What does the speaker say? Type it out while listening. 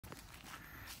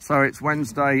So it's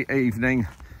Wednesday evening,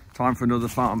 time for another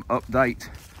farm update,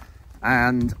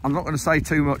 and I'm not going to say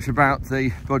too much about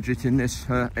the budget in this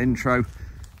intro.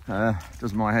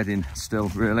 Does my head in still,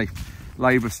 really.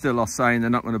 Labour still are saying they're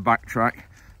not going to backtrack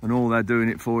and all they're doing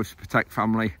it for is to protect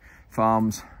family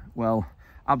farms. Well,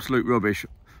 absolute rubbish.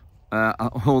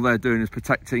 All they're doing is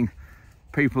protecting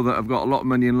people that have got a lot of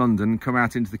money in London, come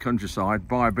out into the countryside,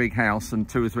 buy a big house and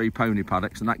 2 or 3 pony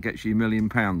paddocks, and that gets you £1 million.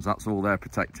 That's all they're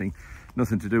protecting.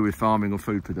 Nothing to do with farming or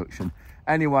food production.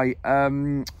 Anyway,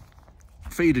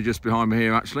 feeder just behind me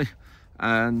here actually,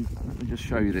 and let me just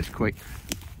show you this quick.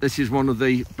 This is one of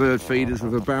the bird feeders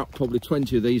with about probably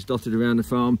 20 of these dotted around the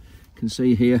farm. You can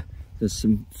see here there's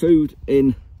some food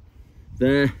in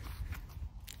there,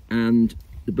 and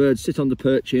the birds sit on the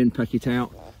perch here and peck it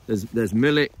out. There's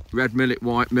millet, red millet,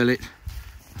 white millet.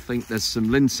 I think there's some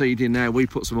linseed in there. We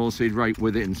put some oilseed rape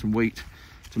with it and some wheat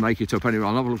to make it up. Anyway,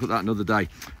 I'll have a look at that another day.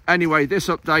 Anyway, this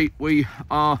update, we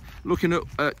are looking at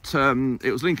it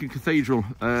was Lincoln Cathedral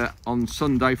on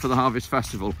Sunday for the Harvest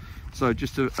Festival. So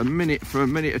just a minute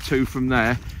or two from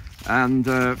there, and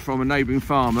from a neighbouring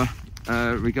farmer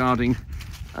regarding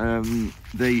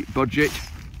the budget.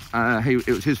 It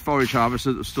was his forage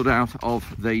harvester that stood outside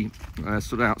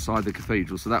the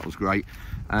cathedral, so that was great.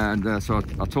 And so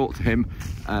I talked to him.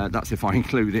 That's if I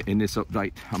include it in this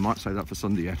update. I might say that for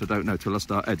Sunday yet, I don't know till I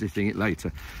start editing it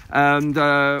later. And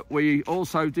we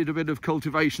also did a bit of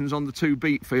cultivations on the 2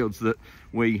 beet fields that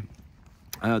we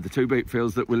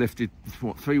lifted,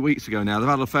 what, 3 weeks ago now. They've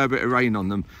had a fair bit of rain on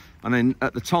them, and then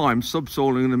at the time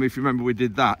subsoiling them, if you remember, we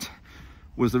did that,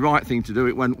 was the right thing to do.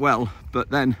 It went well, but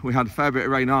then we had a fair bit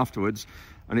of rain afterwards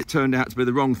and it turned out to be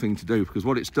the wrong thing to do, because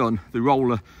what it's done, the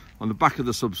roller on the back of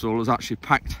the subsoil has actually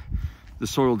packed the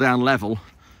soil down level,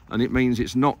 and it means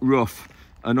it's not rough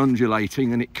and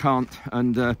undulating, and it can't,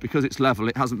 and because it's level,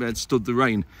 it hasn't been stood the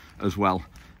rain as well.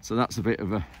 So that's a bit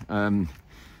of a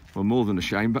well, more than a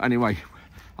shame. But anyway,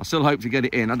 I still hope to get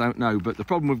it in. I don't know, but the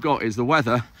problem we've got is the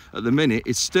weather at the minute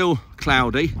is still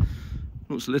cloudy.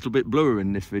 Looks a little bit bluer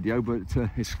in this video, but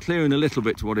it's clearing a little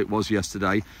bit to what it was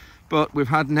yesterday. But we've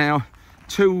had now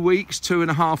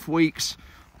 2.5 weeks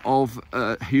of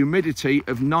humidity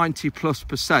of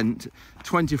 90+%,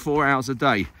 24 hours a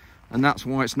day, and that's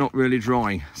why it's not really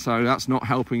drying. So that's not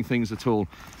helping things at all.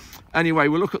 Anyway,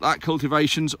 we'll look at that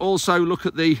cultivations. Also look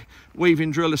at the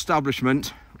weaving drill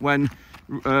establishment when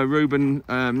Ruben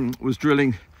was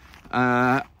drilling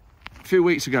a few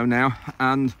weeks ago now,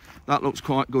 and that looks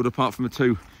quite good, apart from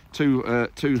the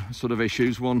two sort of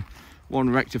issues, one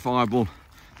rectifiable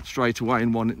straight away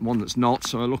and one that's not.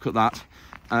 So I'll look at that.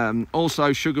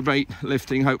 Also sugar beet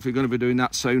lifting, hopefully going to be doing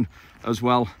that soon as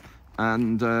well.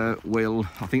 And I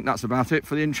think that's about it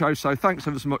for the intro. So thanks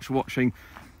ever so much for watching.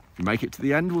 If you make it to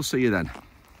the end, we'll see you then.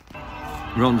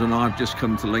 Rhonda and I have just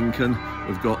come to Lincoln.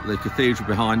 We've got the cathedral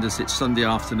behind us. It's Sunday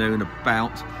afternoon,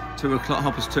 about 2 o'clock,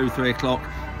 2:30, 3 o'clock,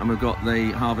 and we've got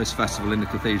the Harvest Festival in the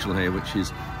cathedral here, which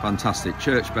is fantastic.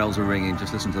 Church bells are ringing,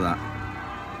 just listen to that.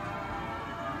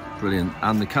 Brilliant.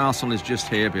 And the castle is just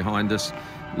here behind us.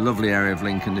 Lovely area of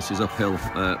Lincoln. This is uphill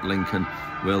Lincoln.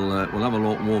 We'll have a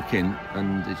walk in,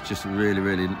 and it's just a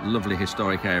really lovely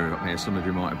historic area up here. Some of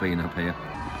you might have been up here.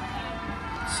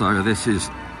 So this is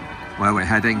where we're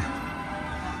heading.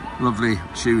 Lovely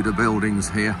Tudor buildings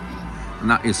here, and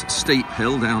that is Steep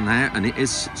Hill down there, and it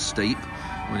is steep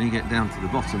when you get down to the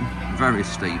bottom, very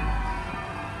steep.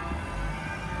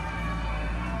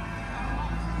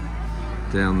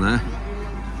 Down there,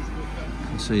 you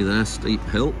can see there, Steep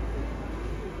Hill.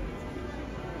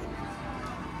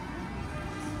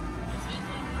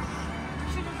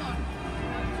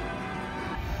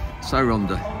 So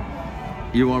Rhonda,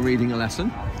 you are reading a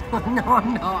lesson? No,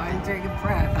 I'm not. I'm doing a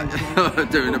prayer.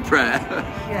 Doing a prayer.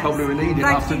 Yes. Probably we need it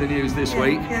after the news this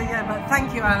week. Yeah, but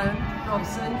thank you, Alan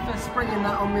Robson, for springing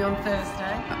that on me on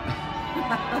Thursday.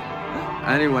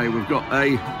 Anyway, we've got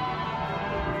a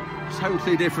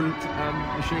totally different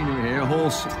machinery here, a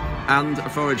horse and a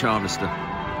forage harvester.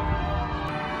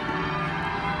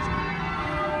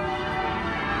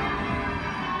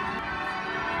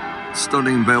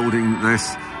 Stunning building,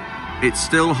 this. It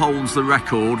still holds the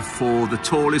record for the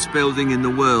tallest building in the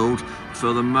world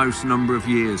for the most number of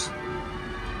years.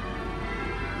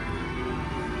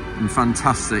 And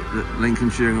fantastic that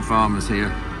Lincolnshire and farmers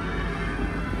here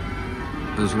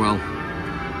as well.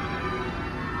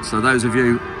 So those of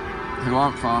you who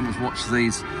aren't farmers, watch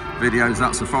these videos.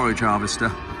 That's a forage harvester,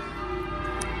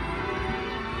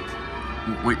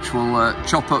 which will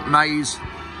chop up maize,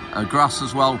 grass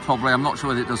as well, probably. I'm not sure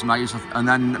whether it does maize, and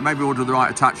then maybe order the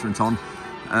right attachment on,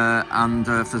 and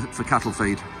for cattle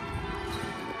feed.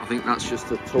 I think that's just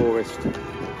a tourist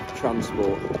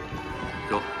transport.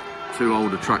 Got two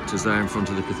older tractors there in front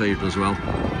of the cathedral as well.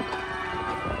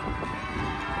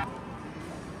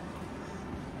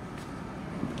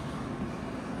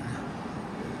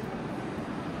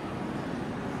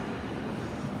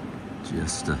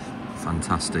 Just a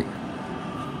fantastic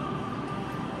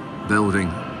building.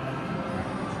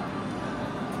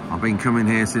 I've been coming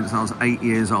here since I was 8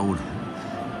 years old.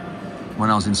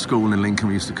 When I was in school in Lincoln,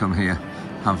 we used to come here,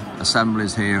 have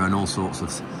assemblies here and all sorts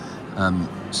of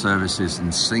services,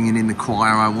 and singing in the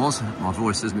choir I was. My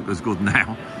voice isn't as good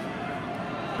now.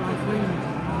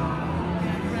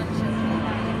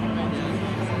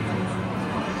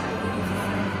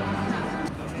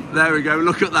 There we go,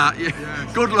 look at that. Yeah.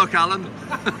 Yes. Good luck, Alan.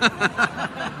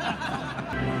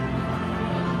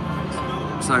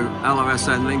 So,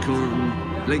 LRSN,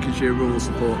 Lincolnshire Rural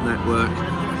Support Network.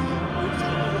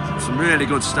 Some really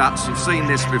good stats. You've seen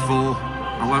this before.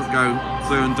 I won't go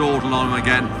through and dawdle on them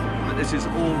again, but this is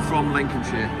all from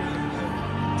Lincolnshire.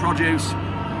 Produce.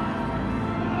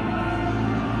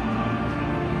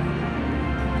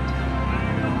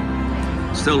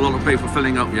 Still a lot of people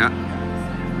filling up yet,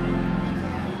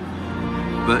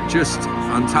 but just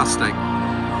fantastic.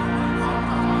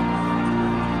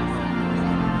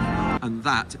 And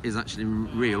that is actually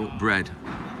real bread.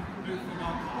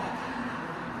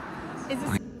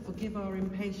 Forgive our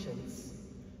impatience,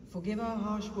 forgive our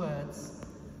harsh words,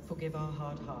 forgive our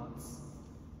hard hearts.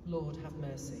 Lord, have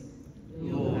mercy.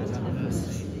 Lord, have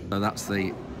mercy. So that's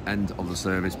the end of the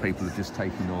service. People are just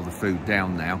taking all the food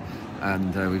down now,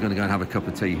 and we're going to go and have a cup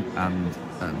of tea and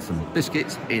some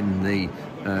biscuits in the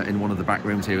in one of the back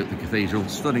rooms here at the cathedral.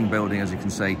 Stunning building, as you can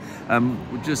see.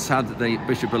 We just had the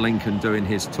Bishop of Lincoln doing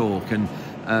his talk,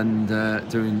 and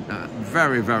doing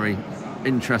very, very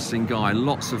interesting guy.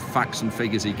 Lots of facts and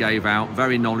figures he gave out.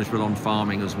 Very knowledgeable on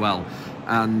farming as well.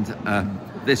 And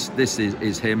this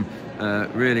is him.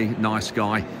 Really nice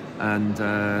guy. And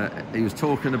he was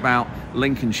talking about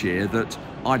Lincolnshire, that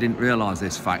I didn't realise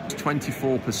this fact.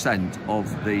 24%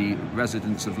 of the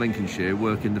residents of Lincolnshire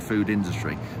work in the food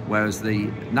industry, whereas the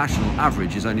national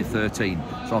average is only 13.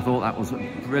 So I thought that was a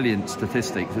brilliant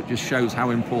statistic that just shows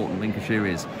how important Lincolnshire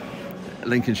is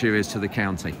to the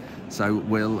county. So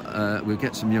we'll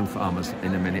get some young farmers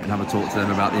in a minute and have a talk to them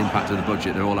about the impact of the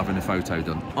budget. They're all having a photo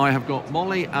done. I have got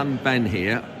Molly and Ben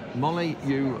here. Molly,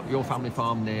 your family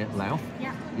farm near Louth?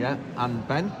 Yeah. Yeah, and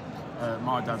Ben?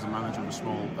 My dad's a manager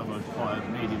of quite a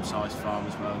medium-sized farm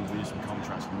as well, and we do some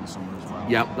contracting in the summer as well.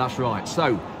 Yeah, that's right.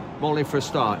 So, Molly, for a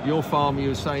start, your farm, you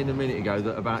were saying a minute ago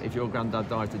that about if your granddad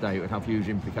died today, it would have huge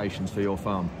implications for your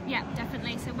farm. Yeah,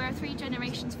 definitely. So we're a 3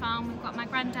 generations farm. We've got my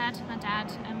granddad, my dad,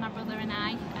 and my brother and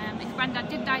I. If granddad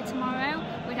did die tomorrow,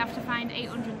 we'd have to find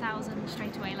 800,000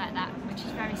 straight away like that, which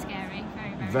is very scary.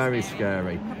 Very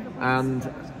scary.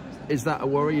 And is that a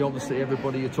worry? Obviously,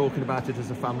 everybody, you're talking about it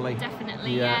as a family.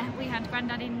 Definitely, yeah. We had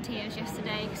Grandad in tears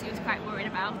yesterday because he was quite worried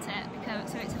about it.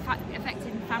 So it's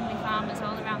affecting family farmers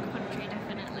all around the country,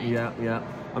 definitely. Yeah, yeah.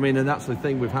 I mean, and that's the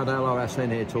thing. We've had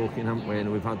LRSN here talking, haven't we?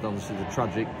 And we've had obviously the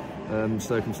tragic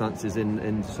circumstances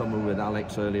in summer with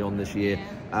Alex early on this year,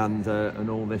 and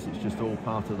all this. It's just all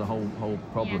part of the whole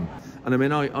problem. Yeah. And I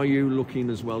mean, are you looking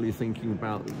as well? You're thinking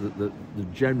about the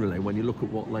generally when you look at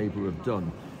what Labour have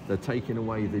done. They're taking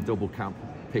away the double cap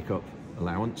pickup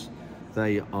allowance.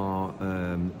 They are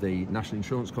the national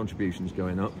insurance contributions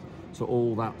going up. So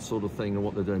all that sort of thing and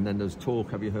what they're doing. Then there's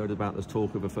talk, have you heard about, there's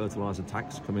talk of a fertiliser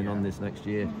tax coming on this next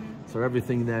year. So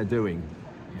everything they're doing,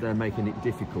 they're making it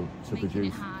difficult to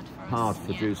produce, hard to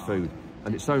produce food.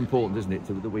 And it's so important, isn't it,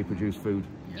 that we produce food?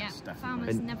 Yes, yeah,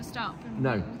 farmers never stop. And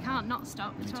no, we can't not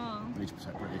stop at all. We need to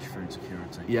protect British food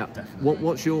security. Yeah, definitely.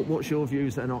 What's your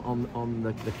views then on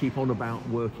the keep on about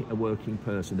a working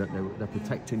person? That they're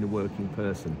protecting the working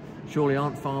person. Surely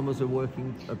aren't farmers a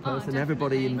working person?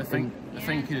 Everybody in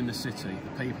thinking in the city,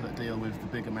 the people that deal with the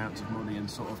big amounts of money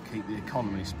and sort of keep the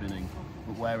economy spinning.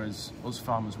 But whereas us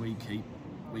farmers, we keep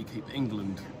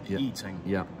England eating,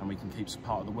 and we can keep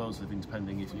part of the world's living.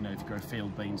 Depending if you grow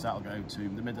field beans, that'll go to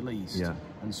the Middle East,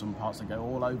 and some parts that go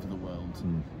all over the world.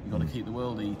 You've got to keep the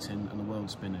world eating and the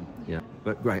world spinning. Yeah,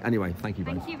 but great. Anyway, thank you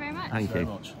both. Thank you very much. Thank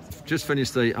you. Just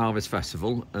finished the Harvest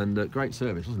Festival, and great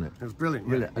service, wasn't it? It was brilliant.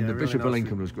 Really, and the Bishop of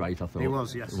Lincoln was great. I thought he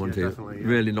was. Yes, definitely.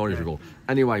 Really knowledgeable.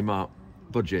 Anyway, Mark,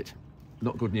 budget,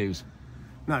 not good news.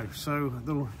 No, so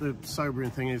the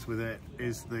sobering thing is with it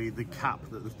is the cap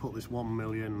that they've put this 1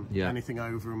 million, anything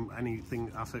over, any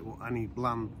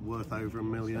land worth over $1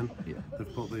 million,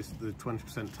 they've put the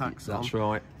 20% tax on. That's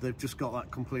right. They've just got that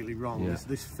completely wrong.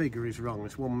 This figure is wrong.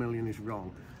 This 1 million is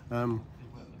wrong.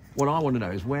 What I want to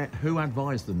know is who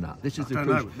advised them that. This is the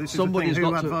question. This somebody's is the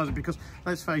thing, got who advised it, because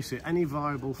let's face it, any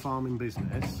viable farming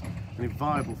business,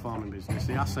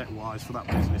 the asset-wise for that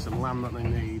business and land that they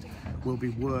need will be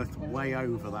worth way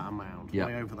over that amount.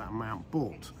 Way over that amount.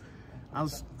 But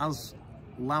as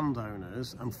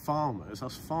landowners and farmers,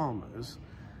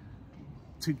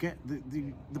 to get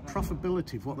the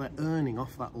profitability of what they're earning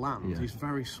off that land is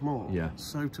very small.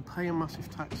 So to pay a massive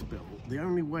tax bill, the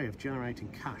only way of generating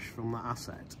cash from that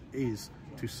asset is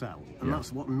to sell, and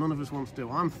that's what none of us want to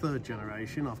do. I'm third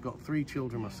generation. I've got 3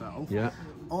 children myself.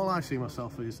 All I see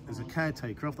myself is a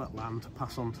caretaker of that land to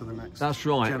pass on to the next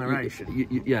generation.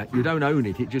 You don't own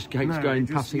it. It just keeps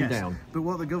passing down. But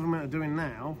what the government are doing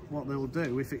now, what they'll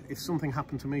do, if something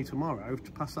happened to me tomorrow,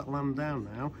 to pass that land down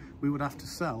now, we would have to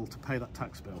sell to pay that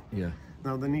tax bill.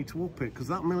 Now they need to up it, because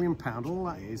that £1 million, all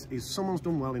that is someone's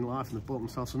done well in life and they've bought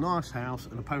themselves a nice house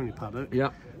and a pony paddock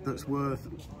that's worth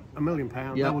 £1 million.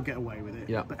 They will get away with it.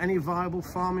 But any viable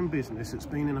farming business that's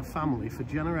been in a family for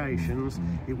generations,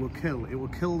 it will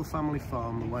kill the family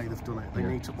farm the way they've done it. They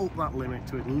need to up that limit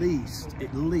to at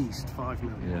least 5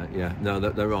 million. No,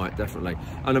 they're right, definitely.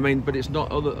 And I mean, but it's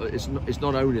not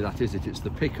only that, is it? It's the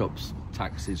pickups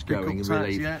taxes going in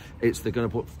relief. It's they're going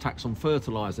to put tax on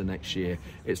fertiliser next year.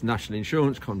 It's national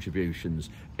insurance contributions.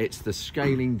 It's the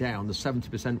scaling down, the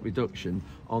 70% reduction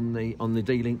on the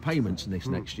D-link payments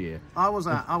next year. I was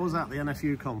at the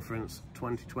NFU conference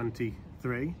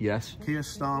 2023. Yes. Keir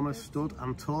Starmer stood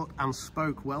and talked and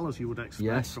spoke well, as you would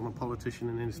expect from a politician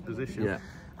in his position.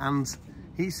 And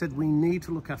he said we need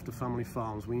to look after family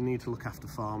farms. We need to look after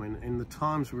farming in the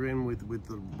times we're in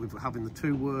with having the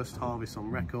 2 worst harvests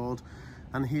on record,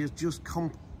 and he has just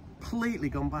completely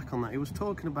gone back on that. He was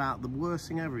talking about the worst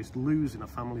thing ever is losing a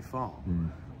family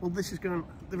farm. Well, there isn't going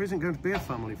to be a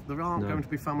family. There aren't going to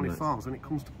be family farms when it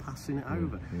comes to passing it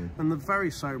over. And the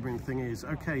very sobering thing is,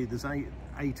 okay, there's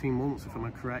 18 months, if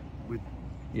I'm correct,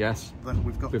 that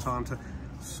we've got time to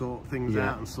sort things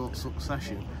out and sort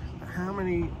succession. How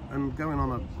many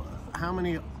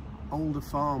older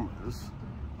farmers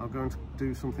are going to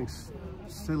do something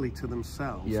silly to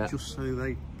themselves just so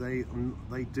they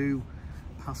do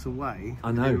pass away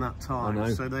in that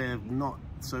time? So they're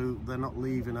not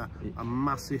leaving a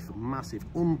massive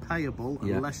unpayable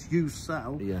unless you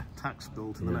sell tax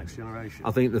bill to the next generation.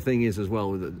 I think the thing is as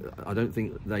well that I don't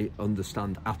think they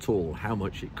understand at all how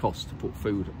much it costs to put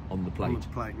food on the plate.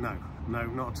 No,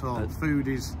 not at all. Food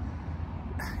is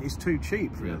too cheap,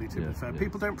 really, to be fair.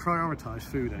 People don't prioritise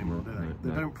food anymore, do they?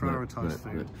 They don't prioritise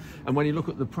food. And when you look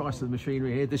at the price of the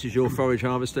machinery here, this is your forage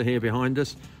harvester here behind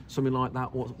us, something like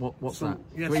that. What's that?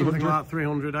 Yeah, something like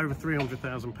 300, over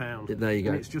 £300,000. There you go.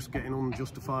 And it's just getting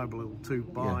unjustifiable to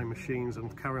buy machines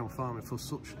and carry on farming for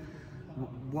such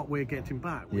what we're getting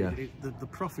back. The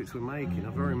profits we're making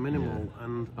are very minimal,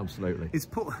 and absolutely.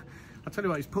 I tell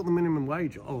you what, he's put the minimum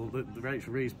wage up. Oh, the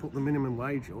Rachel Reeves put the minimum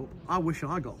wage up. I wish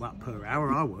I got that per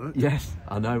hour I work. Yes,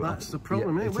 I know. That's the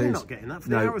problem. We're not getting that for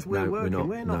the hours we're working.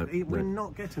 We're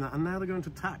not getting that, and now they're going to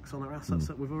tax on our assets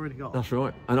that we've already got. That's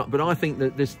right. But I think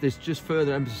that this just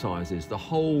further emphasises the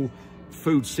whole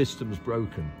food system's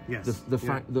broken. The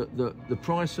fact that the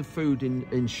price of food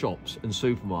in shops and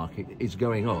supermarket is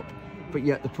going up, but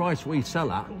yet the price we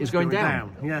sell at is going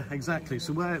down. Yeah, exactly.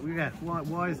 So why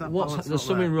is that? There's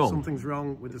something wrong. Something's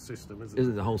wrong with the system, isn't it?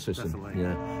 Isn't the whole system? Definitely.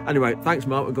 Yeah. Anyway, thanks,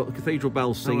 Mark. We've got the cathedral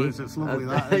bells singing. It's lovely,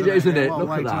 that, isn't it? What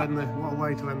look at that. What a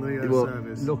way to end the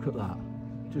service. Look at that.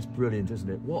 Just brilliant, isn't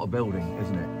it? What a building,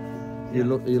 isn't it? You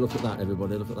look at that,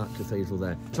 everybody. Look at that cathedral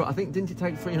there. So I think, didn't it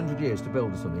take 300 years to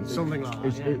build or something? Something like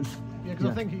that. Because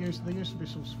I think there used to be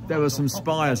some spires. There were some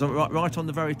spires right on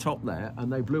the very top there,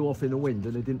 and they blew off in the wind,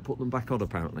 and they didn't put them back on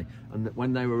apparently. And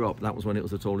when they were up, that was when it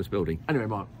was the tallest building. Anyway,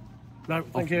 Mark. No,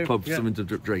 thank you. Pub, something to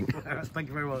drink. Thank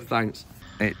you very much. Thanks.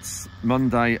 It's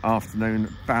Monday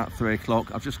afternoon, about 3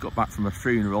 o'clock. I've just got back from a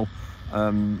funeral.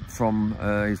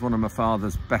 He's one of my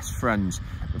father's best friends.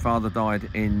 My father died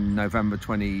in November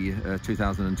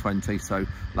 2020, so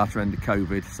latter end of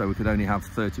COVID, so we could only have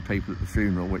 30 people at the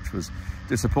funeral, which was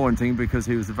disappointing because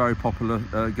he was a very popular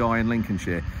guy in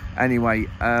Lincolnshire. Anyway,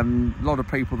 a lot of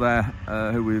people there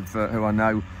who I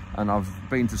know, and I've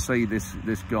been to see this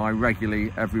guy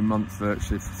regularly every month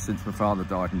virtually since my father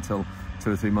died until 2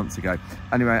 or 3 months ago.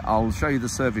 Anyway, I'll show you the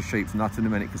service sheet from that in a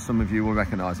minute, because some of you will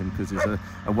recognise him because he's a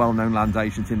well-known land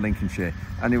agent in Lincolnshire.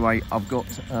 Anyway, I've got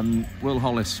Will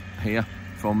Hollis here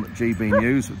from GB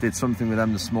News. Did something with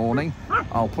them this morning.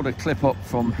 I'll put a clip up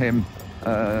from him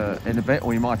in a bit,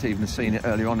 or you might even have seen it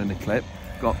earlier on in the clip.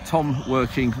 Got Tom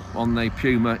working on the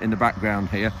Puma in the background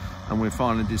here, and we've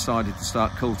finally decided to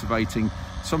start cultivating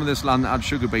some of this land that had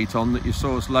sugar beet on, that you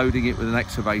saw us loading it with an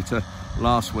excavator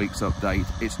last week's update.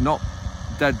 It's not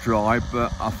dead dry,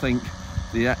 but I think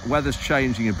the weather's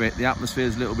changing a bit. The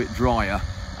atmosphere's a little bit drier,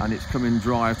 and it's coming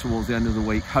drier towards the end of the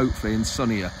week, hopefully, and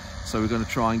sunnier. So we're going to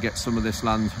try and get some of this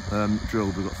land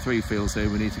drilled. We've got 3 fields here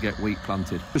we need to get wheat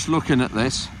planted. Just looking at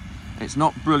this, it's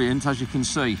not brilliant, as you can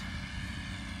see.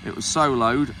 It was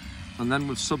soloed, and then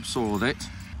we've subsoiled it.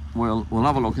 We'll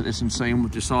have a look at this and see, and we'll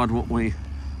decide what we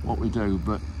do.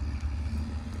 But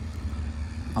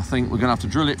I think we're going to have to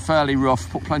drill it fairly rough,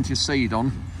 put plenty of seed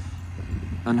on,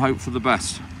 and hope for the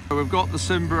best. So we've got the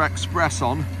Simba Express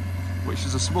on, which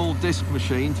is a small disc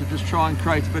machine to just try and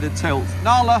create a bit of tilt.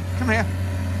 Nala, come here.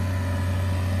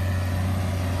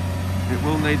 It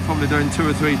will need probably doing 2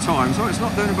 or 3 times. Oh, it's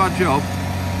not doing a bad job.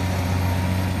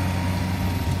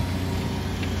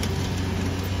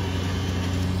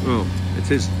 Well,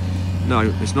 it is.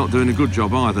 No, it's not doing a good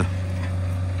job either.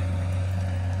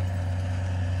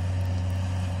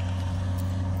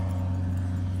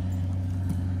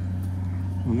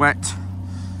 Wet,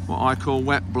 what I call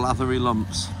wet blathery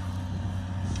lumps.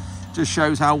 Just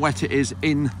shows how wet it is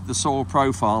in the soil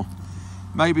profile.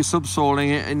 Maybe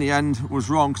subsoiling it in the end was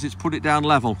wrong because it's put it down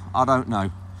level. I don't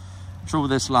know. Trouble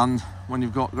with this land, when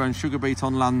you've got growing sugar beet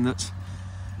on land that's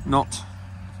not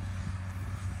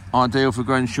ideal for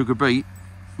growing sugar beet,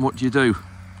 what do?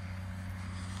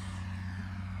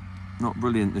 Not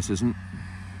brilliant, this isn't.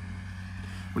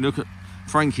 We look at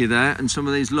Frankie there and some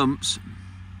of these lumps,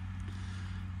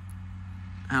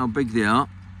 how big they are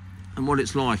and what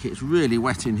it's like. It's really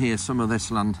wet in here, some of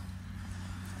this land.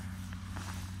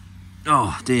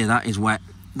 Oh dear, that is wet.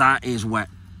 That is wet.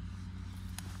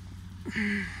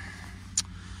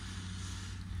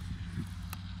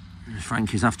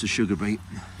 Frankie's after sugar beet.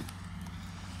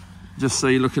 Just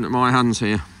see, looking at my hands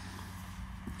here.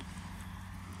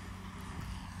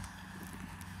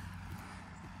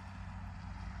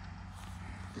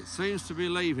 It seems to be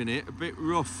leaving it a bit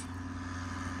rough,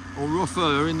 or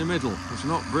rougher in the middle. It's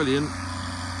not brilliant,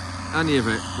 any of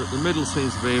it, but the middle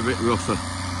seems to be a bit rougher.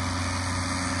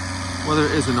 Whether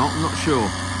it is or not, I'm not sure.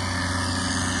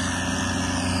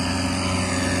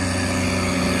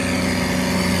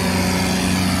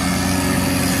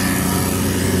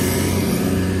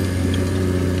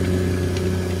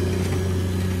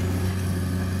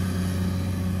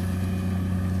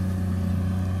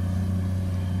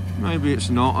 Maybe it's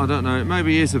not, I don't know. It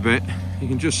maybe is a bit. You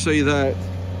can just see that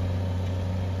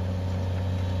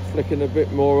flicking a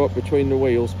bit more up between the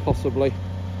wheels, possibly.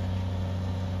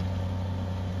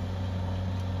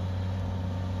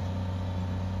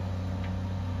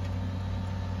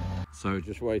 So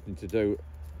just waiting to do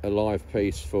a live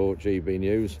piece for GB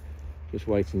News. Just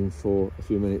waiting for a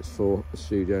few minutes for the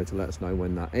studio to let us know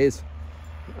when that is.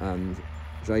 And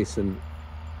Jason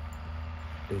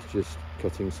is just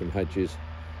cutting some hedges,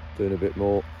 doing a bit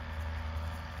more.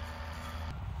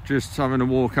 Just having a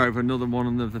walk over another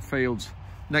one of the fields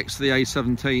next to the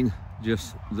A17,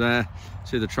 just there.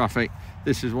 See the traffic.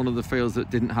 This is one of the fields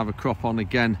that didn't have a crop on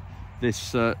again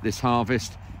this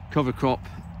harvest. Cover crop.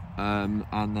 And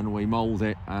then we mould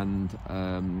it and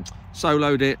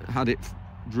soloed it, had it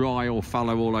dry or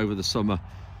fallow all over the summer,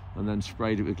 and then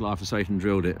sprayed it with glyphosate and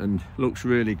drilled it, and looks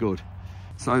really good.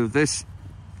 So this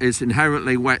is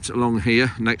inherently wet along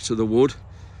here next to the wood,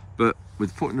 but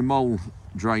with putting the mole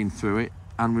drain through it,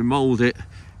 and we mould it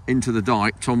into the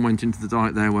dike. Tom went into the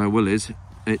dike there where Will is.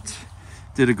 It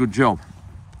did a good job.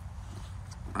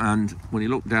 And when you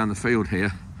look down the field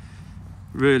here,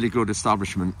 really good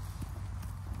establishment.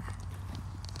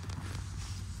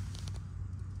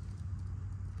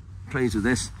 Pleased with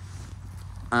this.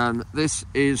 This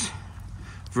is a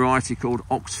variety called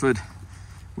Oxford.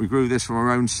 We grew this from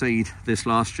our own seed this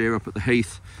last year up at the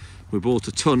Heath. We bought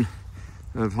a ton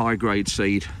of high grade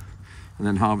seed and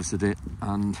then harvested it,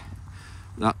 and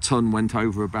that ton went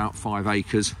over about 5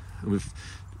 acres, and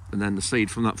then the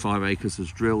seed from that 5 acres has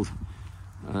drilled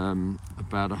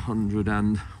about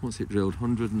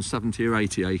 170 or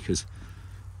 80 acres.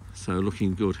 So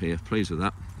looking good here, pleased with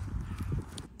that.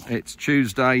 It's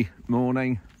Tuesday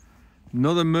morning,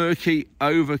 another murky,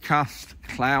 overcast,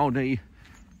 cloudy,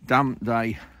 damp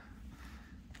day.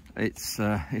 It's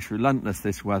relentless,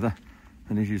 this weather,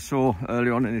 and as you saw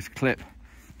earlier on in this clip,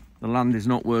 the land is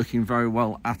not working very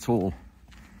well at all,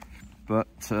 but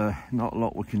not a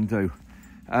lot we can do.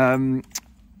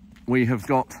 We have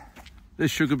got this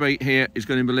sugar beet here is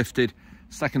going to be lifted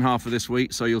second half of this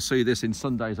week, so you'll see this in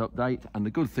Sunday's update. And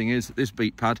the good thing is that this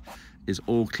beet pad is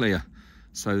all clear.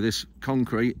 So this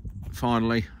concrete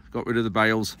finally got rid of the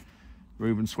bales.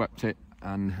 Reuben swept it,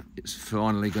 and it's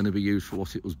finally going to be used for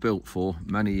what it was built for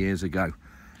many years ago.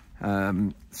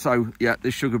 So yeah,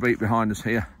 this sugar beet behind us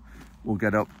here, will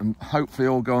get up and hopefully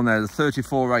all go on there. The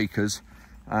 34 acres,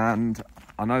 and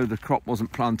I know the crop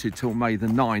wasn't planted till May the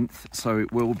 9th, so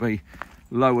it will be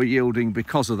lower yielding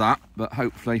because of that, but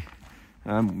hopefully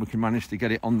we can manage to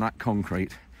get it on that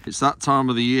concrete. It's that time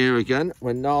of the year again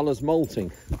when Nala's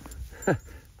molting.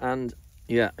 And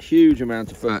yeah, huge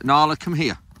amount of fur. Nala, come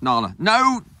here. Nala,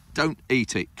 no, don't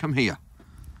eat it. Come here.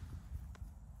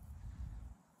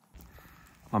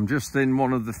 I'm just in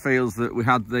one of the fields that we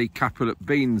had the Capulet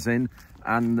beans in,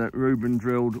 and that Ruben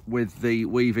drilled with the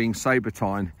Weaving Sabre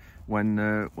tine when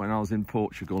I was in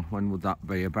Portugal. When would that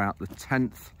be? About the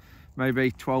 10th,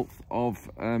 maybe 12th of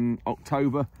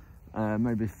October,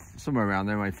 maybe somewhere around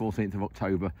there, maybe 14th of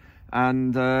October.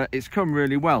 And it's come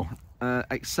really well,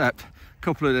 except a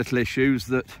couple of little issues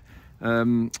that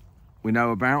we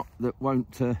know about that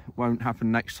won't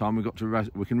happen next time.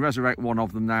 We can resurrect one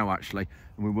of them now actually,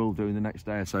 and we will do in the next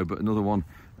day or so, but another one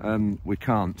we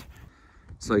can't.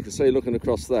 So you can see, looking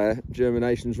across there,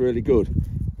 germination's really good,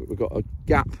 but we've got a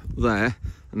gap there,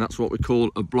 and that's what we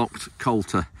call a blocked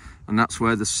coulter, and that's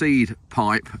where the seed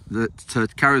pipe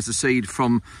that carries the seed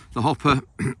from the hopper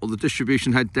or the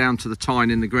distribution head down to the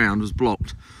tine in the ground was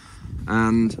blocked,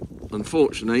 and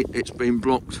unfortunately it's been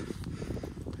blocked.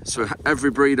 So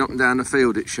every breed up and down the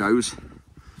field it shows,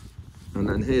 and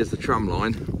then here's the tram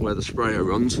line where the sprayer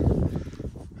runs,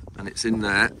 and it's in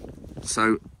there.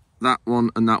 So that one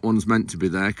and that one's meant to be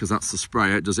there because that's the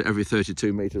sprayer. It does it every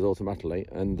 32 metres automatically,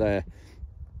 and there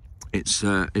it's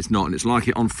not, and it's like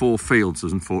it on 4 fields,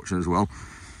 as unfortunate as well.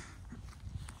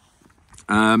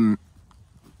 You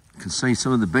can see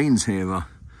some of the beans here are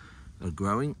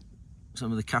growing, some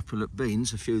of the Capulet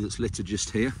beans, a few that's littered just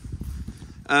here.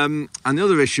 And the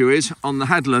other issue is on the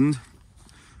headland,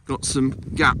 got some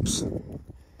gaps.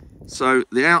 So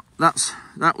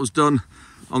that was done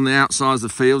on the outside of the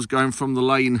fields, going from the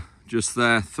lane just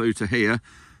there through to here,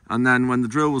 and then when the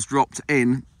drill was dropped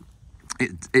in,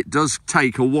 it does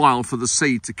take a while for the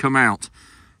seed to come out,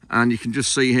 and you can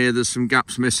just see here there's some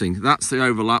gaps missing. That's the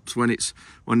overlaps when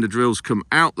the drills come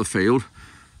out the field.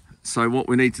 So what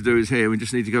we need to do is here we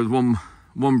just need to go with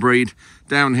one breed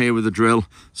down here with the drill,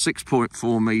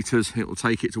 6.4 meters. It will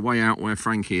take it to way out where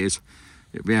Frankie is.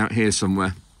 It'll be out here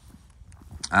somewhere,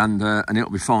 and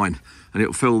it'll be fine, and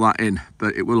it'll fill that in,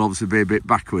 but it will obviously be a bit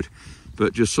backward.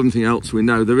 But just something else we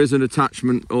know, there is an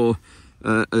attachment or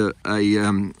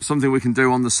something we can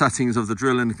do on the settings of the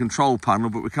drill in the control panel,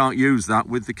 but we can't use that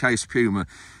with the Case Puma.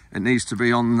 It needs to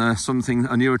be on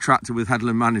a new attractor with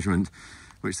headland management,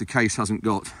 which the Case hasn't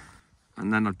got.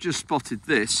 And then I've just spotted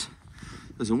this.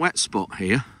 There's a wet spot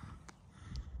here,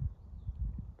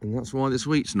 and that's why this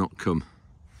wheat's not come.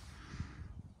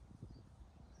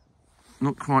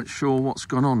 Not quite sure what's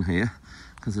gone on here,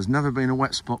 because there's never been a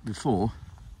wet spot before.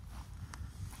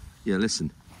 Yeah,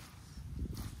 listen.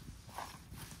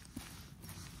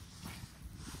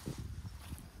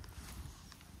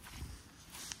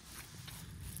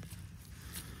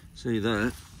 See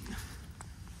there?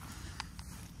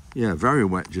 Yeah, very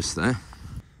wet just there.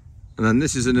 And then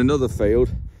this is in another field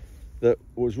that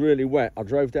was really wet. I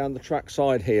drove down the track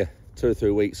side here 2 or 3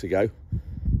 weeks ago,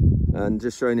 and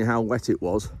just showing you how wet it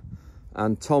was.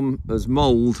 And Tom has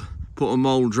put a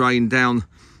mould drain down,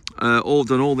 done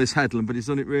all this headland, but he's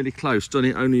done it really close, done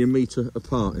it only a metre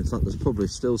apart. In fact, there's probably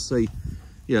still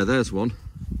yeah, there's one.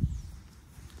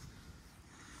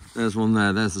 There's one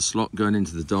there, there's the slot going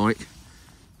into the dike.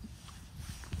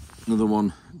 Another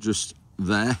one just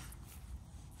there.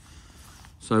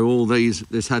 So all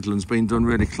this headland's been done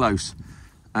really close,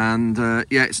 and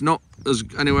yeah, it's not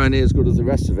anywhere near as good as the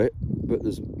rest of it, but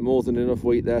there's more than enough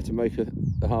wheat there to make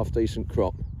a half decent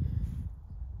crop.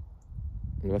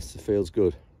 And the rest of the field's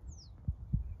good.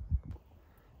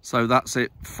 So that's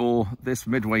it for this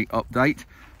midweek update.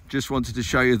 Just wanted to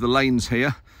show you the lanes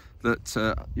here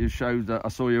that you showed. I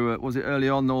saw you, was it early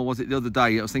on or was it the other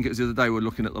day? I think it was the other day we were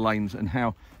looking at the lanes and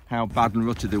how bad and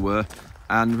rutted they were.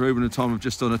 And Ruben and Tom have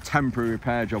just done a temporary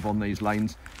repair job on these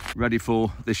lanes, ready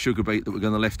for this sugar beet that we're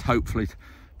going to lift, hopefully,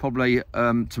 probably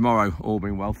tomorrow, all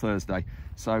being well, Thursday.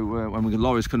 So when the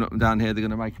lorries come up and down here, they're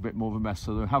going to make a bit more of a mess.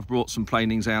 So they have brought some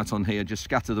planings out on here, just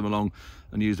scattered them along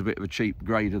and used a bit of a cheap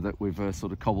grader that we've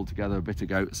sort of cobbled together a bit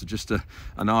ago. It's just an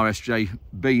RSJ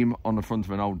beam on the front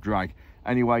of an old drag.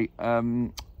 Anyway,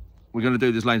 we're going to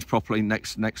do these lanes properly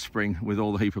next spring with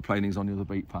all the heap of planings on the other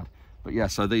beet pad. But yeah,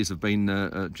 so these have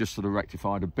been just sort of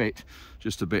rectified a bit,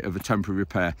 just a bit of a temporary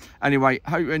repair. Anyway,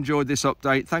 hope you enjoyed this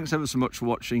update. Thanks ever so much for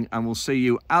watching, and we'll see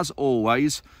you as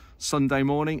always Sunday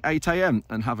morning 8 AM,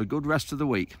 and have a good rest of the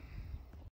week.